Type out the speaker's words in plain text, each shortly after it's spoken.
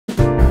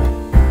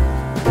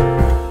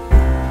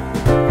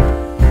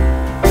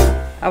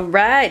All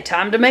right,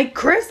 time to make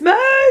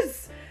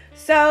Christmas.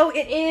 So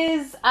it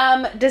is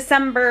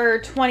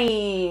December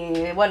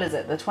 20, what is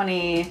it? The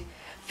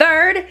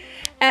 23rd.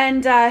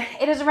 And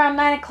it is around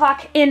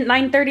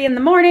 9:30 in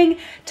the morning.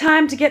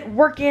 Time to get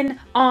working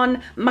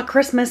on my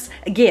Christmas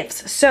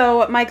gifts.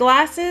 So my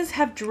glasses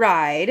have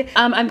dried.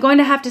 I'm going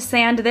to have to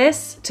sand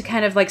this to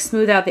kind of like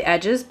smooth out the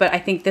edges, but I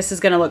think this is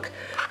gonna look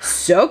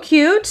so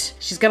cute.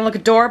 She's gonna look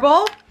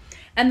adorable.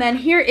 And then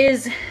here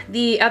is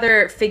the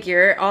other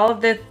figure. All of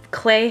the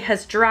clay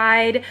has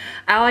dried.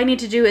 All I need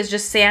to do is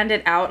just sand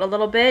it out a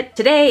little bit.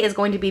 Today is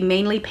going to be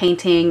mainly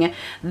painting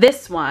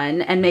this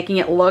one and making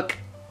it look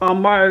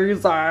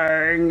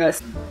amazing.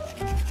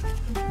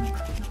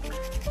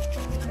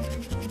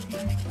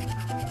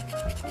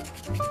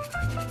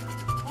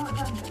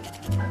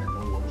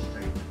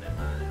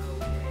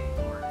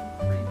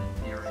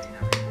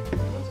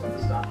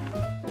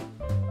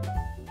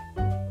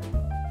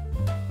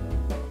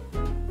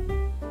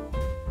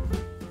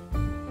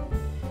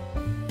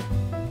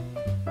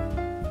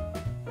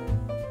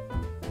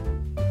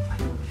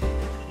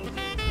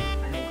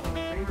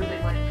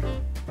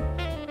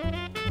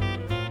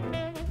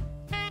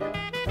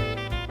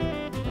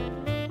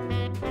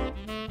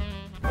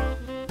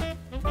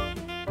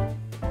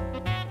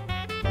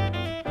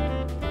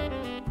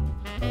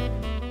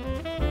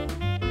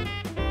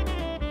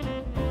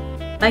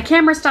 My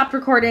camera stopped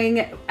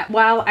recording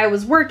while I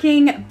was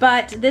working,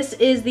 but this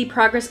is the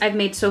progress I've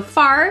made so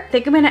far. I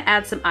think I'm gonna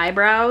add some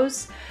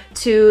eyebrows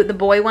to the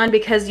boy one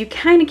because you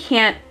kind of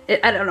can't,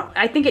 I don't know,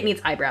 I think it needs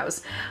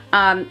eyebrows.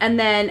 And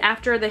then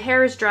after the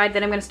hair is dried,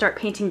 then I'm gonna start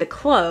painting the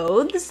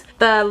clothes.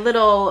 The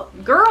little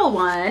girl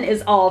one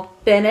is all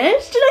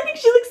finished and I think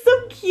she looks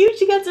so cute.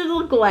 She got her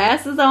little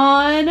glasses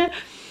on.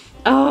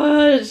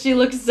 Oh, she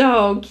looks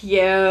so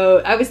cute.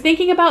 I was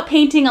thinking about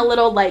painting a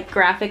little like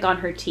graphic on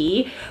her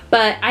tee,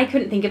 but I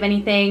couldn't think of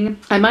anything.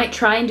 I might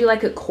try and do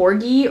like a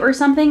corgi or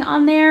something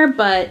on there,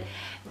 but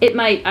it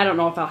might, I don't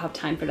know if I'll have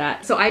time for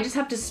that. So I just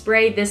have to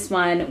spray this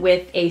one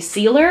with a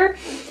sealer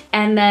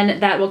and then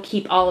that will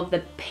keep all of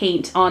the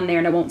paint on there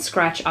and it won't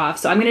scratch off.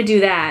 So I'm gonna do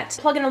that.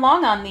 Plugging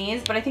along on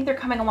these, but I think they're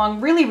coming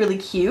along really, really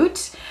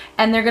cute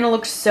and they're gonna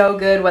look so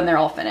good when they're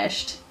all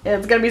finished.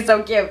 It's gonna be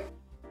so cute.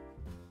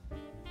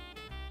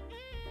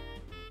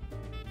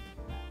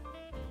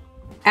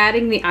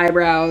 Adding the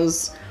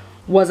eyebrows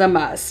was a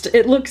must.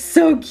 It looks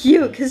so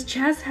cute because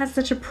Chaz has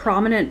such a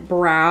prominent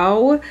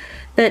brow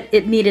that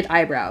it needed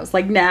eyebrows.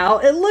 Like now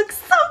it looks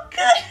so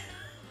good.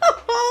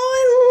 Oh,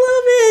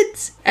 I love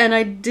it. And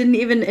I didn't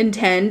even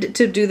intend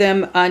to do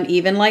them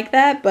uneven like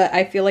that, but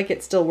I feel like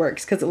it still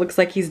works because it looks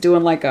like he's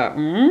doing like a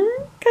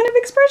kind of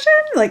expression.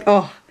 Like,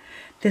 oh,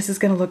 this is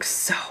gonna look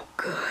so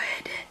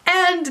good.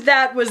 And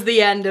that was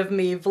the end of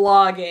me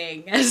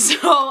vlogging.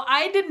 So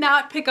I did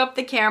not pick up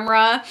the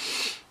camera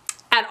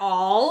at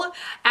all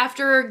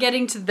after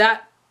getting to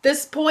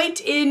this point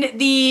in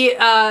the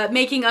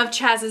making of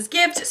Chaz's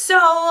gift.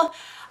 So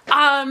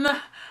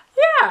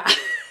yeah.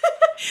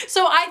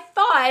 So I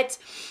thought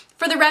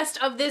for the rest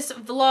of this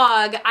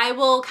vlog I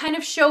will kind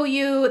of show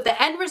you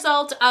the end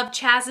result of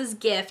Chaz's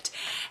gift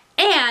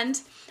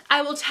and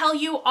I will tell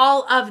you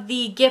all of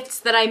the gifts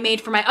that I made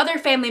for my other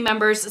family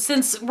members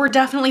since we're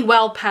definitely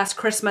well past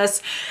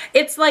Christmas.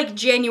 It's like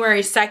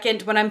January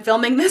 2nd when I'm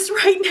filming this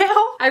right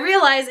now. I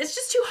realize it's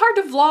just too hard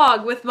to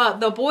vlog with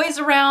the boys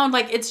around.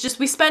 Like it's just,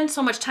 we spend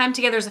so much time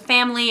together as a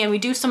family and we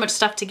do so much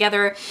stuff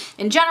together.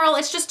 In general,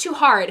 it's just too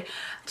hard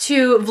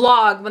to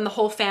vlog when the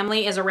whole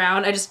family is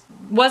around.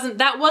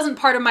 That wasn't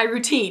part of my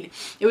routine.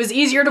 It was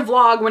easier to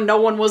vlog when no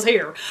one was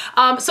here.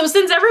 So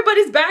since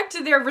everybody's back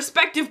to their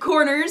respective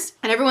corners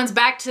and everyone's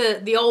back to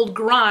the old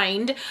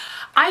grind,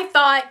 I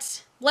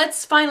thought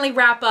let's finally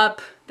wrap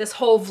up this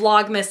whole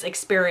Vlogmas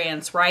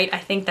experience, right? I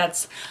think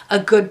that's a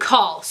good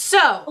call.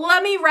 So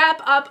let me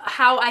wrap up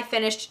how I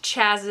finished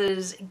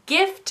Chaz's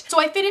gift. So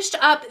I finished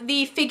up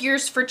the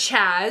figures for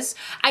Chaz.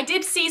 I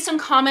did see some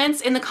comments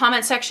in the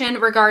comment section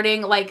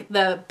regarding like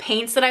the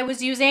paints that I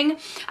was using.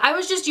 I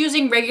was just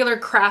using regular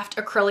craft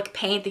acrylic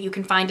paint that you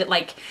can find at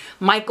like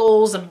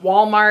Michael's and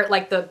Walmart,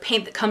 like the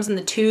paint that comes in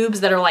the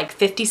tubes that are like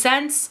 50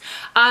 cents.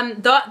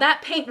 That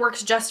paint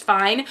works just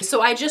fine.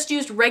 So I just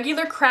used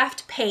regular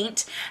craft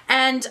paint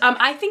and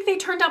I think they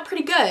turned out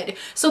pretty good.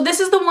 So this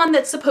is the one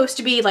that's supposed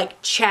to be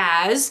like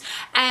Chaz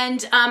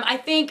and I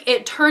think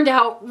it turned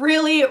out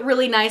really,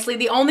 really nicely.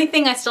 The only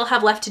thing I still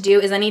have left to do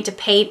is I need to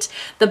paint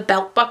the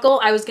belt buckle.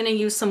 I was gonna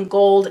use some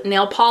gold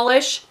nail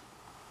polish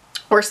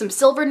or some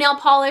silver nail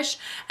polish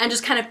and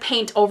just kind of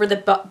paint over the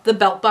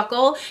belt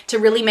buckle to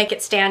really make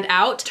it stand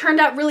out.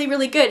 Turned out really,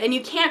 really good. And you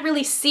can't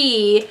really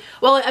see,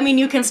 well, I mean,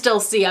 you can still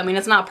see, I mean,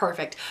 it's not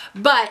perfect,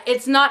 but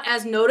it's not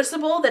as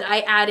noticeable that I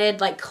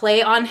added like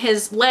clay on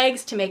his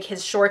legs to make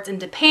his shorts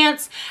into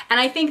pants. And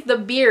I think the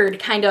beard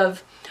kind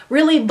of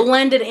really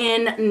blended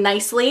in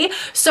nicely.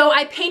 So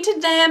I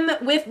painted them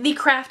with the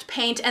craft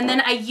paint, and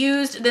then I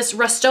used this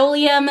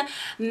Rust-Oleum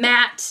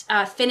matte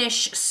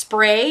finish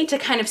spray to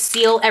kind of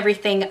seal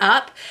everything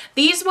up.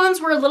 These ones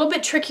were a little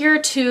bit trickier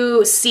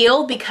to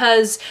seal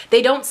because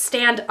they don't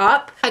stand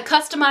up. I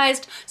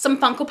customized some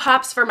Funko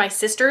Pops for my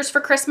sisters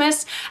for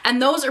Christmas,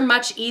 and those are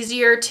much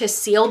easier to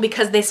seal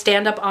because they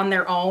stand up on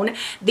their own.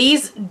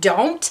 These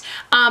don't.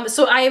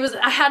 So I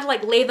had to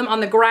like lay them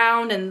on the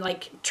ground and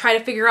like try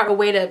to figure out a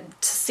way to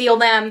seal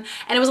them,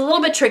 and it was a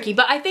little bit tricky,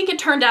 but I think it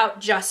turned out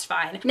just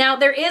fine. Now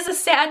there is a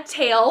sad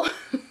tale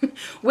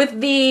with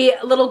the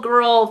little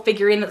girl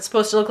figurine that's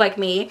supposed to look like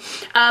me.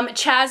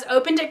 Chaz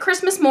opened it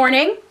Christmas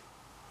morning.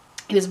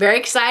 He was very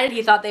excited.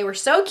 He thought they were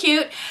so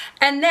cute,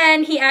 and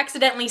then he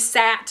accidentally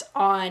sat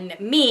on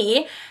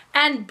me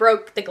and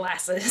broke the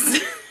glasses.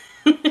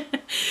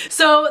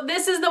 So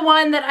this is the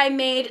one that I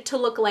made to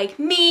look like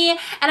me,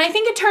 and I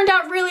think it turned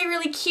out really,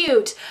 really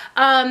cute.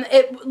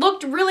 It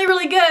looked really,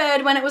 really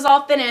good when it was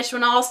all finished,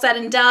 when all said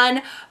and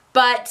done.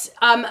 But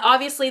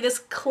obviously this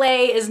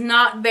clay is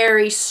not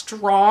very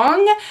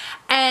strong,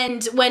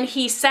 and when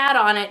he sat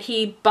on it,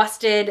 he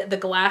busted the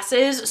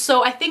glasses.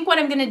 So I think what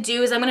I'm gonna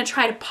do is I'm gonna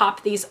try to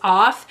pop these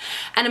off,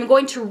 and I'm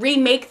going to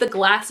remake the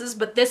glasses,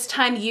 but this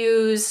time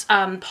use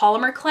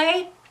polymer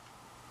clay.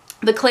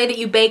 The clay that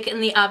you bake in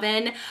the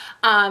oven,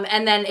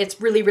 and then it's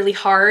really, really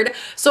hard.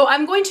 So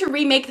I'm going to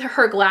remake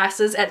her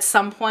glasses at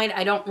some point.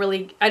 I don't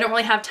really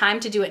have time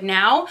to do it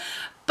now,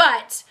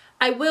 but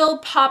I will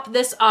pop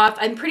this off.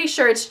 I'm pretty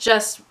sure it's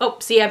just, oh,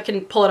 see, I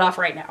can pull it off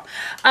right now.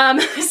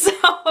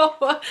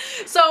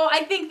 So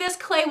I think this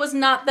clay was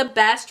not the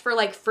best for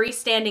like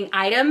freestanding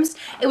items.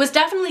 It was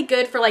definitely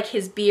good for like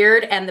his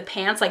beard and the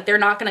pants, like they're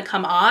not gonna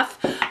come off.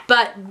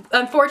 But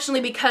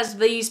unfortunately, because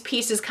these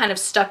pieces kind of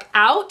stuck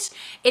out,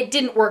 it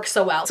didn't work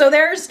so well. So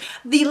there's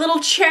the little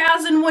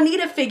Chaz and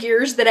Juanita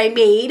figures that I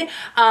made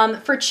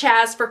for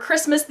Chaz for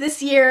Christmas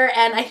this year,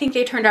 and I think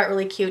they turned out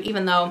really cute,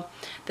 even though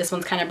this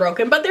one's kind of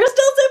broken, but they're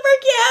still super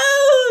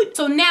cute.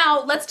 So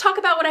now let's talk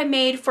about what I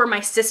made for my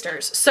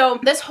sisters. So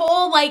this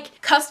whole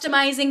like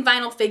customizing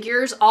vinyl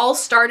figures all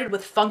started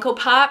with Funko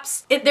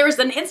Pops. There was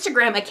an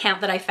Instagram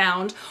account that I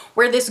found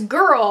where this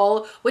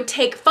girl would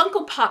take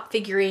Funko Pop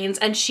figurines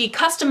and she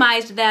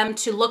customized them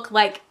to look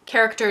like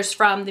characters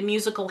from the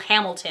musical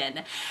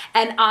Hamilton.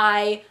 And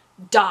I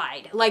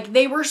died. Like,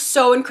 they were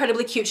so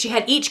incredibly cute. She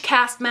had each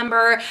cast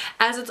member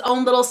as its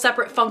own little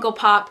separate Funko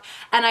Pop,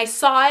 and I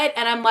saw it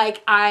and I'm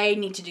like, I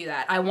need to do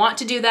that. I want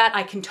to do that.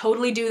 I can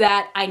totally do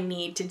that. I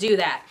need to do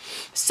that.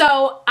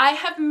 So I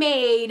have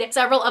made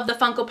several of the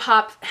Funko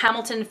Pop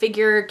Hamilton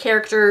figure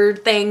character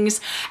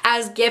things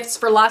as gifts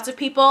for lots of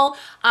people.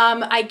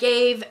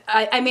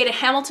 I made a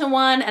Hamilton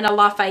one and a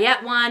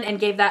Lafayette one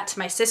and gave that to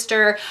my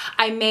sister.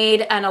 I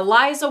made an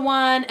Eliza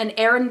one, an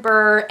Aaron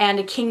Burr, and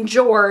a King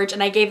George,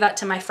 and I gave that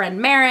to my friend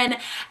Marin.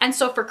 And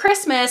so for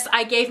Christmas,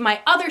 I gave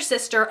my other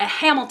sister a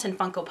Hamilton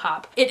Funko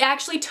Pop. It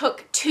actually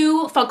took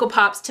 2 Funko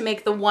Pops to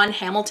make the one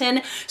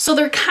Hamilton, so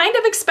they're kind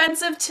of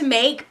expensive to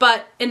make,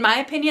 but in my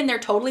opinion, they're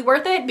totally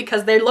worth it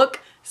because they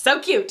look so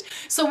cute.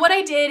 So what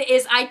I did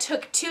is I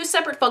took 2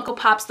 separate Funko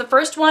Pops. The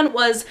first one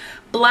was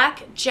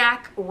Black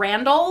Jack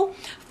Randall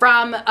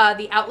from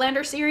the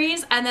Outlander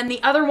series, and then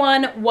the other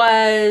one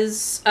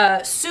was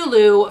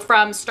Sulu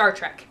from Star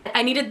Trek.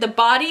 I needed the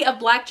body of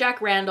Black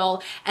Jack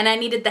Randall and I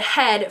needed the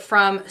head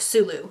from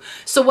Sulu.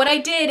 So what I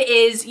did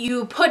is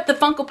you put the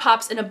Funko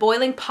Pops in a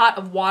boiling pot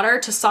of water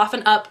to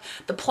soften up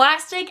the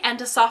plastic and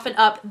to soften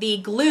up the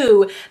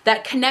glue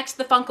that connects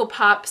the Funko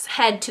Pop's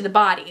head to the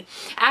body.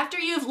 After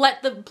you've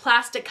let the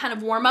plastic kind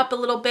of warm up a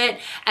little bit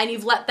and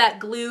you've let that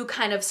glue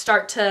kind of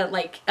start to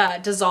like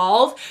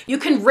dissolve, you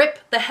can rip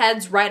the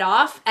heads right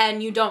off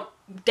and you don't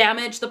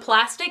damage the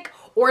plastic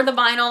or the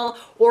vinyl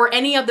or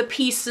any of the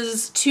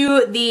pieces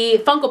to the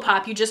Funko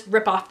Pop. You just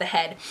rip off the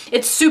head.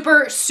 It's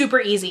super,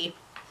 super easy.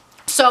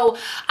 So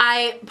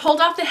I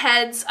pulled off the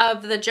heads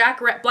of the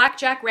Black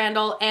Jack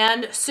Randall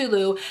and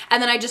Sulu,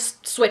 and then I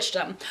just switched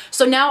them.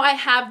 So now I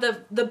have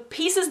the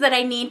pieces that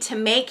I need to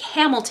make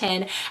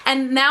Hamilton,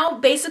 and now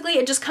basically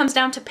it just comes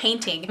down to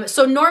painting.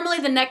 So normally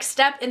the next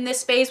step in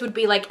this phase would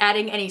be like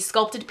adding any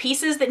sculpted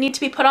pieces that need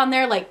to be put on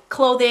there, like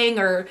clothing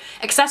or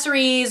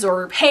accessories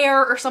or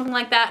hair or something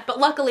like that. But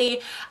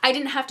luckily I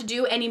didn't have to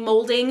do any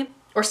molding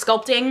or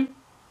sculpting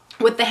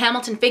with the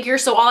Hamilton figure,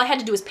 so all I had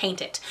to do was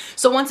paint it.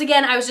 So once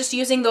again, I was just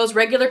using those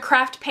regular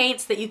craft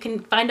paints that you can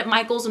find at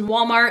Michael's and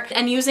Walmart,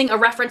 and using a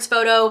reference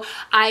photo,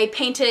 I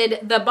painted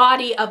the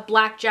body of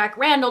Black Jack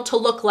Randall to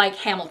look like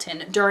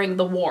Hamilton during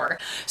the war.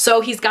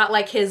 So he's got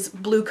like his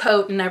blue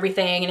coat and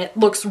everything, and it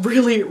looks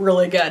really,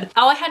 really good.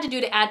 All I had to do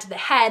to add to the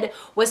head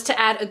was to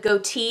add a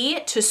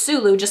goatee to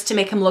Sulu just to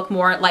make him look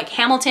more like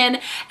Hamilton,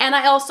 and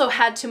I also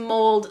had to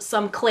mold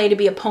some clay to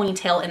be a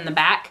ponytail in the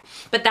back,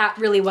 but that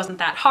really wasn't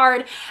that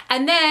hard.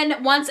 And then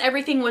once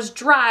everything was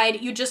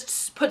dried, you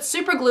just put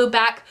super glue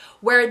back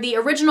where the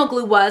original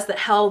glue was that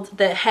held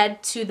the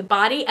head to the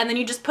body, and then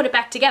you just put it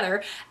back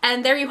together,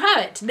 and there you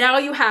have it. Now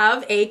you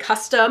have a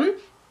custom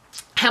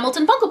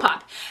Hamilton Funko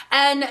Pop.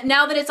 And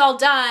now that it's all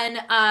done,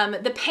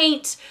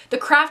 the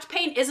craft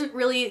paint isn't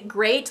really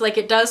great. Like,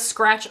 it does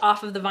scratch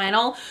off of the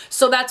vinyl.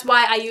 So that's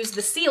why I use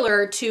the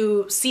sealer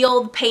to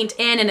seal the paint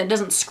in and it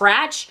doesn't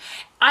scratch.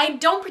 I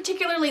don't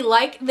particularly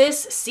like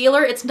this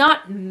sealer. It's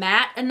not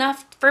matte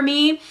enough for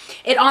me.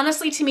 It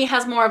honestly, to me,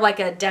 has more of like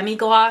a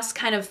demi-gloss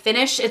kind of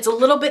finish. It's a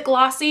little bit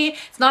glossy.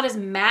 It's not as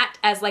matte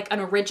as like an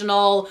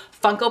original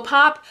Funko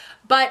Pop,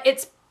 but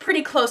it's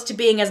pretty close to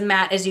being as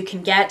matte as you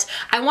can get.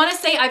 I want to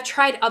say I've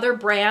tried other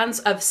brands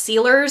of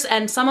sealers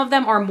and some of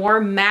them are more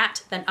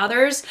matte than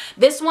others.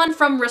 This one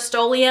from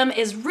Rust-Oleum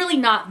is really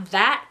not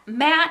that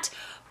matte,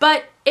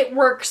 but it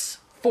works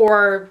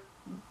for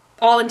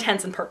all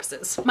intents and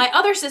purposes. My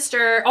other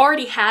sister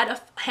already had a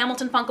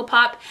Hamilton Funko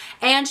Pop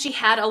and she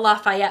had a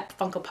Lafayette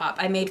Funko Pop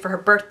I made for her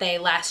birthday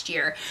last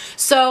year.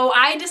 So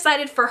I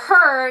decided for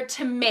her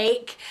to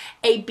make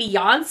a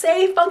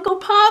Beyonce Funko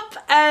Pop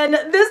and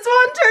this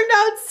one turned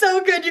out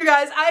so good, you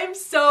guys. I'm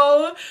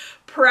so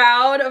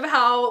proud of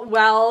how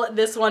well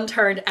this one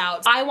turned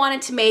out. I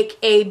wanted to make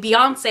a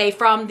Beyonce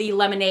from the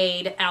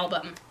Lemonade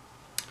album.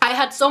 I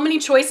had so many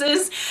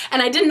choices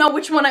and I didn't know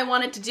which one I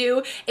wanted to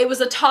do. It was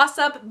a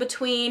toss-up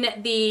between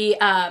the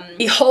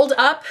Hold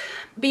Up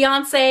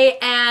Beyonce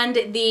and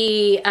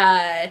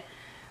the,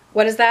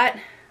 what is that?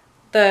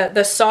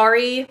 The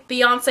Sorry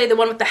Beyonce, the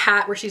one with the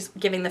hat where she's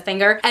giving the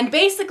finger. And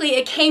basically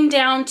it came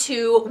down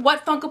to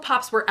what Funko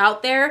Pops were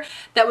out there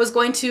that was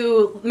going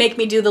to make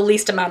me do the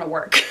least amount of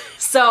work.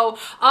 So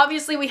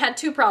obviously we had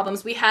two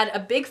problems. We had a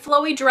big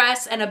flowy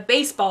dress and a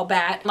baseball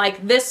bat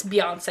like this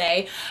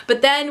Beyonce,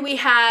 but then we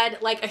had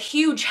like a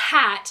huge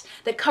hat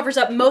that covers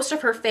up most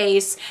of her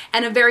face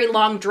and a very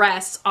long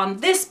dress on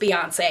this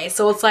Beyonce.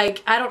 So it's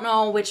like, I don't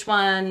know which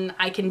one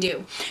I can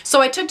do.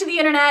 So I took to the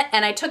internet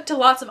and I took to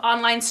lots of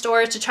online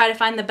stores to try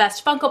to find the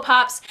best Funko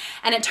Pops,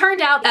 and it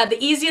turned out that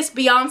the easiest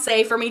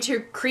Beyonce for me to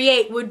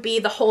create would be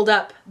the Hold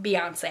Up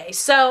Beyonce.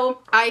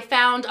 So I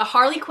found a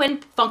Harley Quinn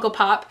Funko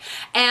Pop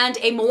and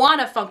a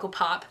Moana Funko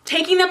Pop.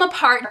 Taking them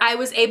apart, I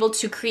was able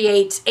to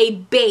create a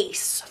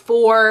base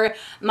for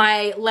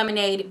my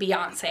Lemonade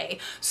Beyonce.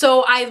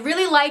 So I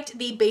really liked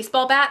the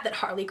baseball bat that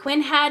Harley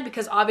Quinn had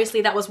because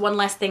obviously that was one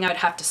less thing I would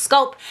have to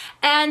sculpt,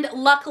 and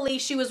luckily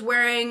she was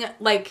wearing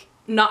like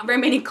not very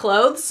many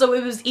clothes, so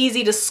it was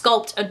easy to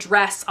sculpt a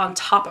dress on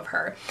top of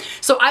her.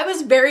 So I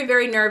was very,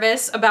 very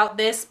nervous about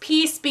this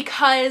piece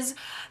because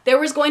there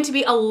was going to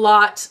be a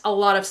lot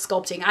of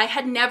sculpting. I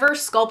had never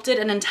sculpted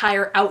an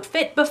entire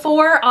outfit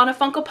before on a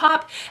Funko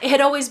Pop. It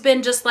had always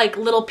been just like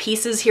little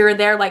pieces here or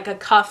there, like a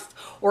cuff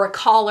or a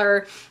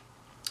collar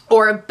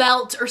or a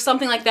belt or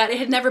something like that. It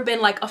had never been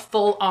like a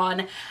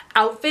full-on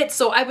outfit,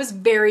 so I was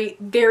very,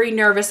 very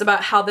nervous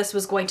about how this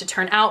was going to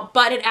turn out,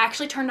 but it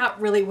actually turned out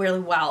really,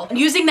 really well.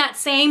 Using that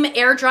same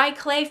air dry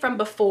clay from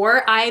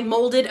before, I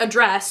molded a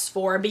dress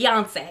for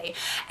Beyonce,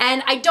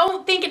 and I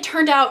don't think it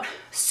turned out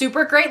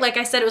super great. Like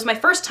I said, it was my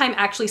first time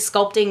actually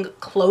sculpting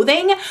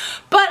clothing,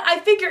 but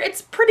I figure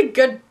it's pretty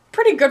good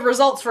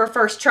results for a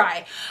first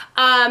try.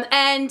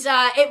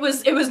 It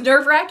was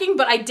nerve-wracking,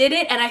 but I did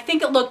it, and I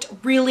think it looked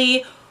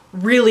really,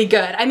 really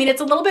good. I mean,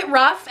 it's a little bit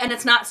rough and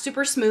it's not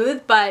super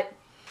smooth, but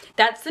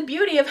that's the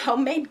beauty of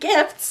homemade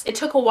gifts. It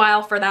took a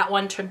while for that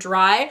one to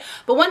dry,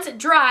 but once it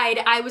dried,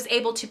 I was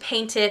able to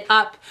paint it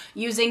up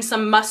using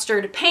some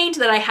mustard paint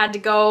that I had to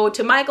go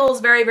to Michael's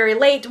very, very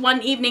late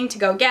one evening to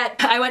go get.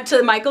 I went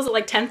to Michael's at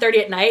like 10:30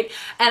 at night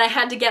and I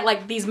had to get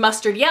like these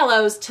mustard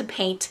yellows to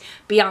paint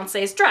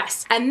Beyonce's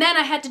dress. And then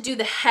I had to do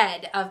the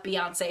head of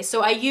Beyonce.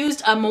 So I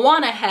used a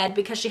Moana head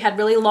because she had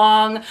really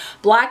long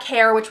black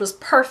hair, which was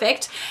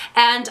perfect.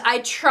 And I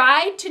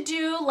tried to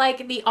do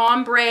like the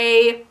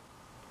ombre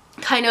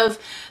kind of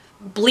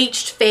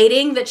bleached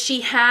fading that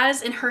she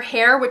has in her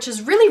hair, which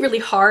is really, really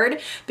hard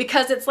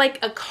because it's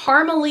like a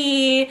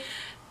caramely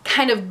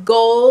kind of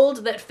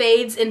gold that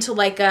fades into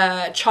like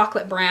a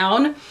chocolate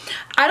brown.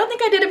 I don't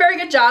think I did a very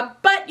good job,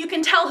 but you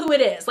can tell who it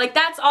is. Like,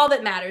 that's all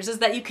that matters, is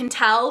that you can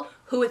tell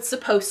who it's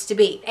supposed to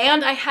be.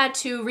 And I had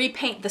to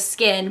repaint the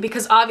skin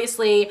because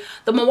obviously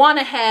the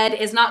Moana head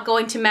is not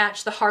going to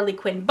match the Harley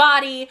Quinn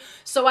body,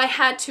 so I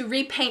had to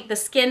repaint the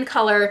skin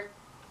color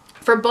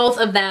for both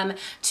of them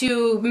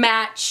to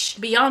match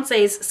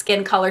Beyonce's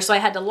skin color. So I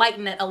had to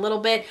lighten it a little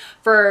bit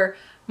for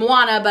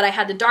Moana, but I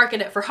had to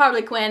darken it for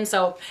Harley Quinn,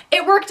 so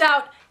it worked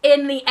out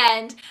in the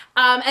end.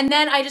 And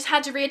then I just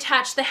had to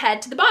reattach the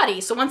head to the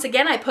body. So once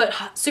again, I put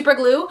super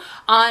glue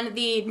on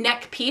the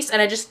neck piece and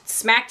I just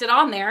smacked it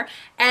on there,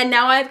 and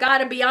now I've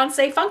got a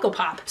Beyonce Funko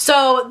Pop.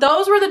 So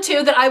those were the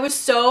two that I was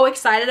so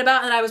excited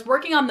about and I was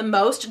working on the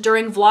most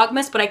during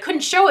Vlogmas, but I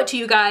couldn't show it to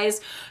you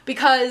guys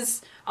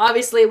because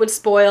obviously it would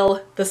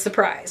spoil the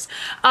surprise.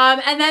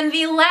 And then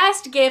the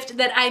last gift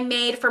that I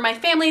made for my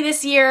family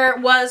this year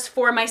was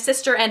for my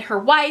sister and her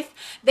wife.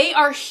 They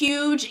are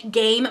huge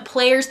game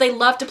players. They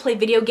love to play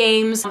video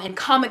games and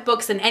comic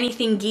books and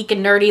anything geek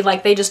and nerdy.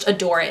 Like, they just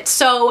adore it.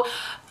 So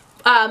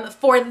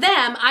for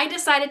them, I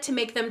decided to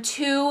make them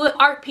 2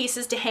 art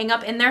pieces to hang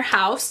up in their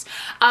house.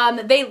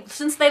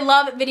 Since they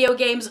love video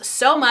games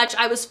so much,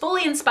 I was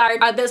fully inspired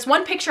by this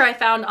one picture I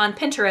found on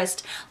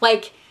Pinterest,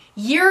 like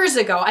years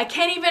ago. I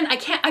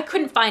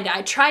couldn't find it.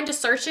 I tried to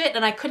search it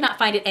and I could not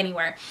find it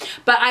anywhere.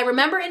 But I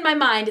remember in my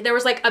mind, there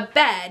was like a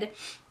bed,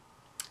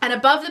 and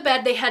above the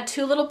bed they had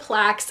 2 little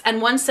plaques, and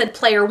one said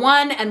player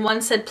 1 and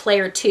one said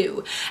player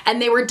 2.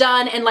 And they were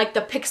done in like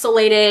the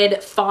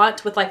pixelated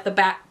font with like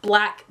the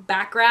black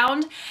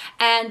background.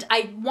 And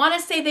I want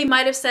to say they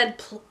might have said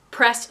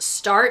press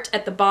start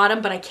at the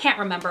bottom, but I can't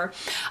remember.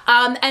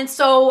 And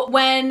so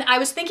when I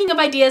was thinking of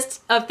ideas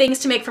of things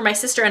to make for my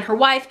sister and her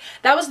wife,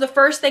 that was the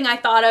first thing I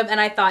thought of,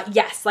 and I thought,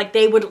 yes, like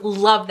they would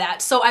love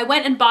that. So I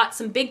went and bought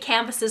some big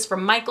canvases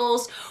from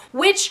Michael's,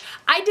 which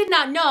I did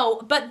not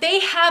know, but they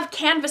have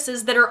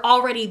canvases that are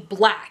already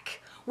black,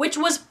 which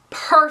was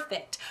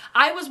perfect.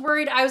 I was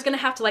worried I was gonna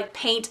have to like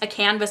paint a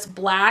canvas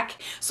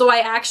black, so I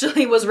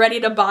actually was ready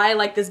to buy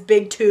like this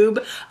big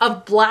tube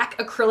of black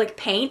acrylic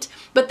paint.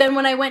 But then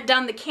when I went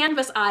down the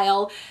canvas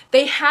aisle,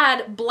 they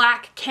had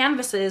black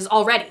canvases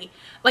already.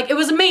 Like, it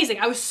was amazing.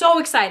 I was so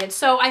excited.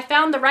 So I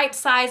found the right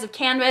size of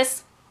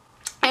canvas,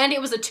 and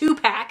it was a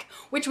 2-pack,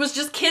 which was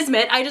just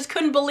kismet. I just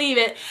couldn't believe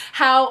it,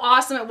 how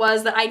awesome it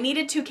was that I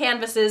needed 2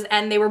 canvases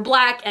and they were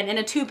black and in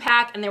a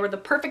 2-pack and they were the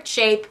perfect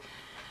shape.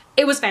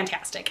 It was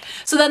fantastic.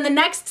 So then the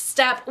next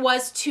step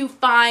was to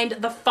find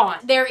the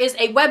font. There is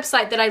a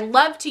website that I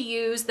love to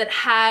use that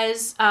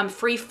has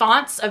free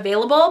fonts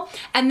available,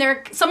 and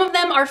some of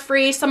them are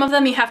free, some of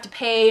them you have to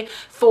pay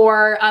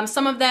for,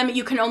 some of them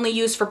you can only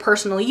use for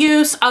personal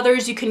use,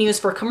 others you can use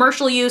for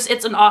commercial use.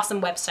 It's an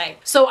awesome website.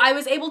 So I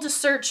was able to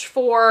search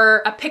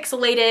for a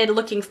pixelated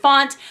looking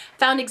font,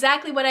 found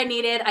exactly what I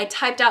needed. I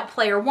typed out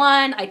player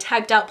 1, I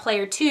typed out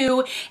player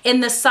 2 in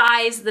the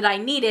size that I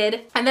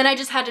needed, and then I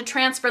just had to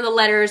transfer the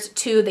letters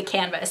to the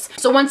canvas.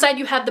 So one side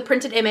you have the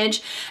printed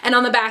image, and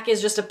on the back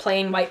is just a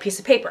plain white piece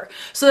of paper.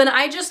 So then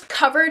I just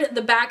covered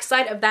the back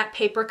side of that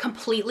paper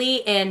completely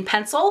in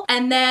pencil,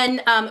 and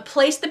then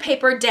placed the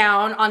paper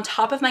down on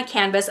top of my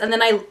canvas, and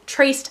then I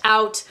traced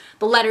out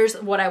the letters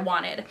of what I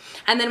wanted.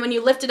 And then when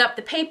you lifted up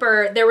the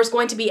paper, there was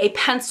going to be a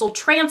pencil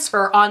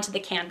transfer onto the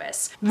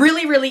canvas.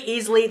 Really, really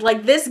easily.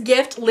 Like, this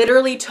gift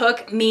literally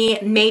took me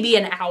maybe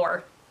an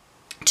hour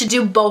to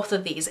do both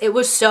of these. It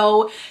was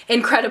so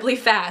incredibly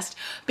fast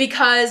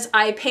because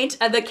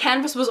the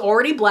canvas was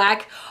already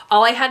black.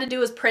 All I had to do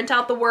was print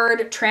out the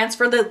word,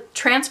 transfer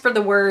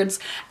the words,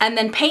 and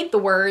then paint the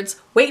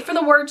words, wait for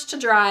the words to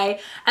dry,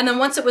 and then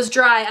once it was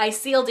dry, I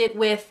sealed it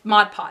with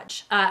Mod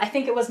Podge. I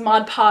think it was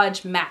Mod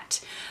Podge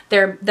Matte.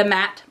 They're the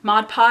matte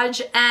Mod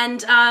Podge, and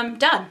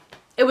done.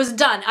 It was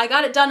done. I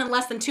got it done in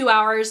less than 2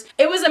 hours.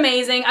 It was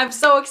amazing. I'm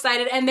so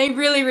excited, and they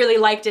really, really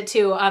liked it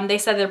too. They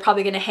said they're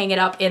probably gonna hang it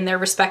up in their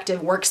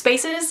respective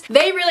workspaces.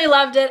 They really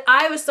loved it.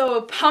 I was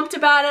so pumped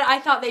about it. I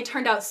thought they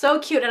turned out so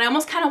cute, and I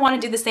almost kind of want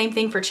to do the same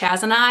thing for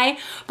Chaz and I,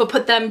 but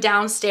put them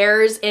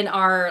downstairs in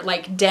our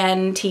like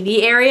den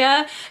TV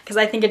area, because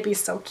I think it'd be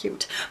so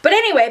cute. But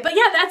anyway, but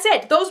yeah, that's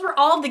it. Those were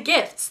all the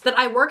gifts that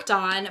I worked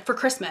on for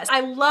Christmas. I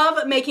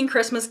love making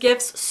Christmas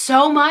gifts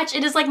so much.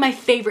 It is like my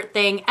favorite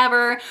thing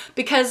ever,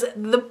 because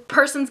the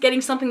person's getting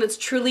something that's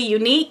truly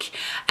unique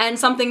and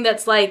something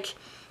that's like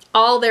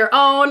all their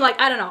own. Like,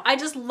 I don't know, I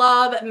just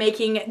love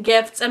making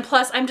gifts, and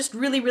plus I'm just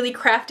really, really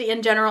crafty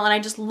in general, and I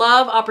just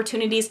love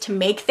opportunities to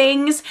make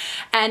things,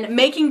 and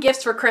making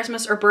gifts for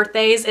Christmas or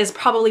birthdays is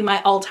probably my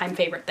all-time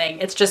favorite thing.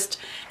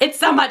 It's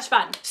so much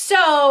fun.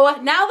 So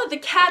now that the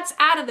cat's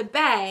out of the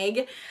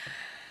bag,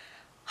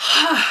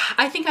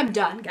 I think I'm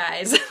done,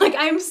 guys. Like,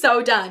 I'm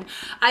so done.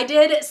 I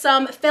did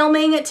some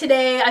filming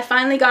today. I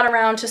finally got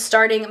around to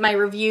starting my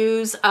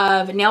reviews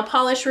of nail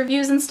polish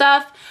reviews and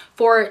stuff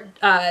for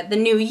the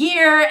new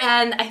year,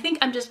 and I think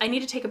I need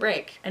to take a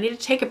break. I need to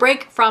take a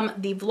break from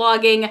the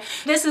vlogging.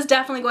 This is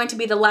definitely going to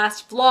be the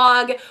last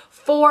vlog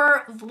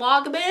for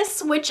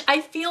Vlogmas, which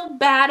I feel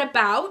bad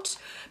about,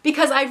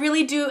 because I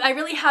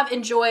really have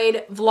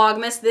enjoyed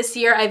Vlogmas this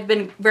year. I've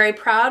been very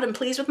proud and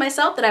pleased with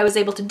myself that I was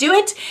able to do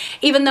it,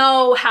 even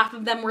though half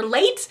of them were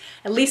late.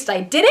 At least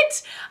I did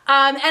it.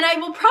 And I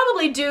will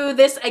probably do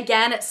this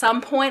again at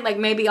some point. Like,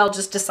 maybe I'll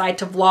just decide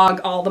to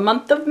vlog all the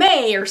month of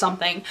May or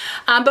something.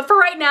 But for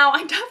right now,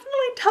 I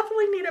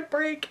definitely need a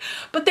break.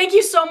 But thank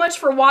you so much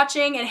for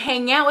watching and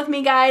hanging out with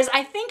me, guys.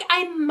 I think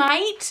I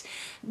might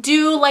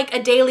do like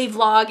a daily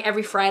vlog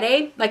every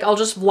Friday. Like, I'll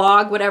just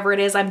vlog whatever it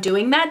is I'm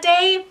doing that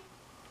day,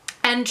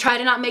 and try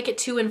to not make it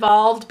too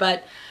involved,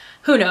 but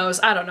who knows?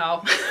 I don't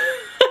know.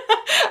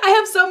 I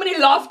have so many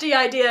lofty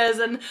ideas,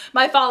 and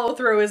my follow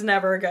through is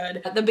never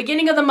good. The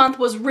beginning of the month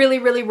was really,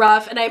 really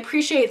rough, and I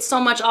appreciate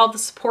so much all the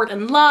support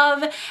and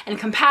love and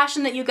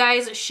compassion that you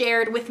guys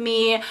shared with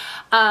me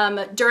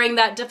during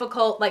that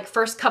difficult like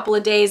first couple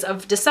of days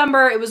of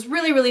December. It was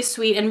really, really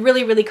sweet and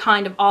really, really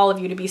kind of all of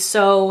you to be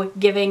so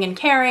giving and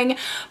caring.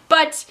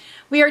 But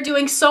We are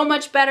doing so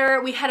much better.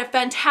 We had a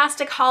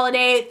fantastic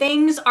holiday.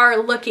 Things are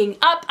looking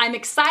up. I'm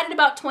excited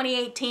about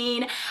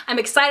 2018. I'm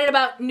excited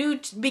about new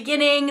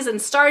beginnings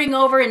and starting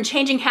over and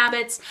changing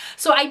habits.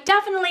 So I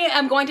definitely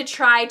am going to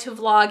try to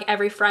vlog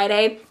every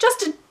Friday just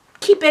to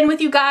keep in with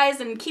you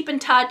guys and keep in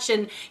touch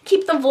and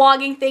keep the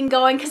vlogging thing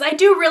going, because I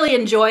do really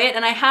enjoy it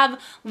and I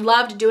have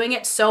loved doing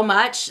it so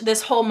much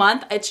this whole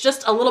month. It's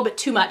just a little bit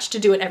too much to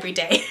do it every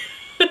day.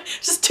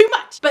 Just too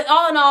much. But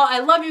all in all, I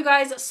love you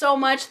guys so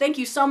much. Thank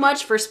you so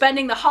much for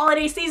spending the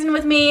holiday season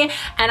with me,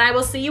 and I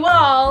will see you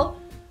all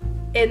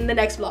in the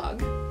next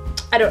vlog.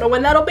 I don't know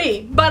when that'll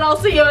be, but I'll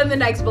see you in the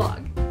next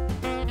vlog.